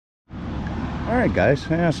All right, guys.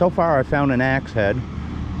 So far I found an axe head,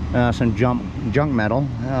 some junk metal,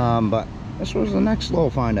 but this was the next little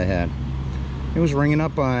find I had. It was ringing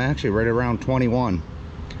up actually right around 21.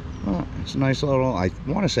 It's a nice little, I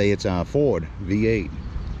want to say it's a Ford V8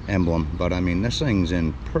 emblem, but I mean this thing's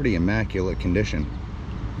in pretty immaculate condition.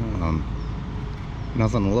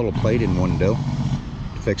 Nothing a little plating wouldn't do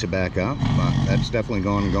to fix it back up, but that's definitely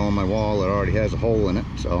going to go on my wall. It already has a hole in it,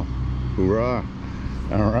 so hoorah.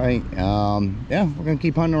 All right, yeah, we're gonna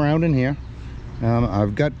keep hunting around in here.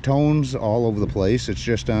 I've got tones all over the place. It's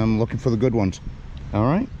just I'm looking for the good ones. All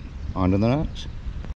right, on to the next.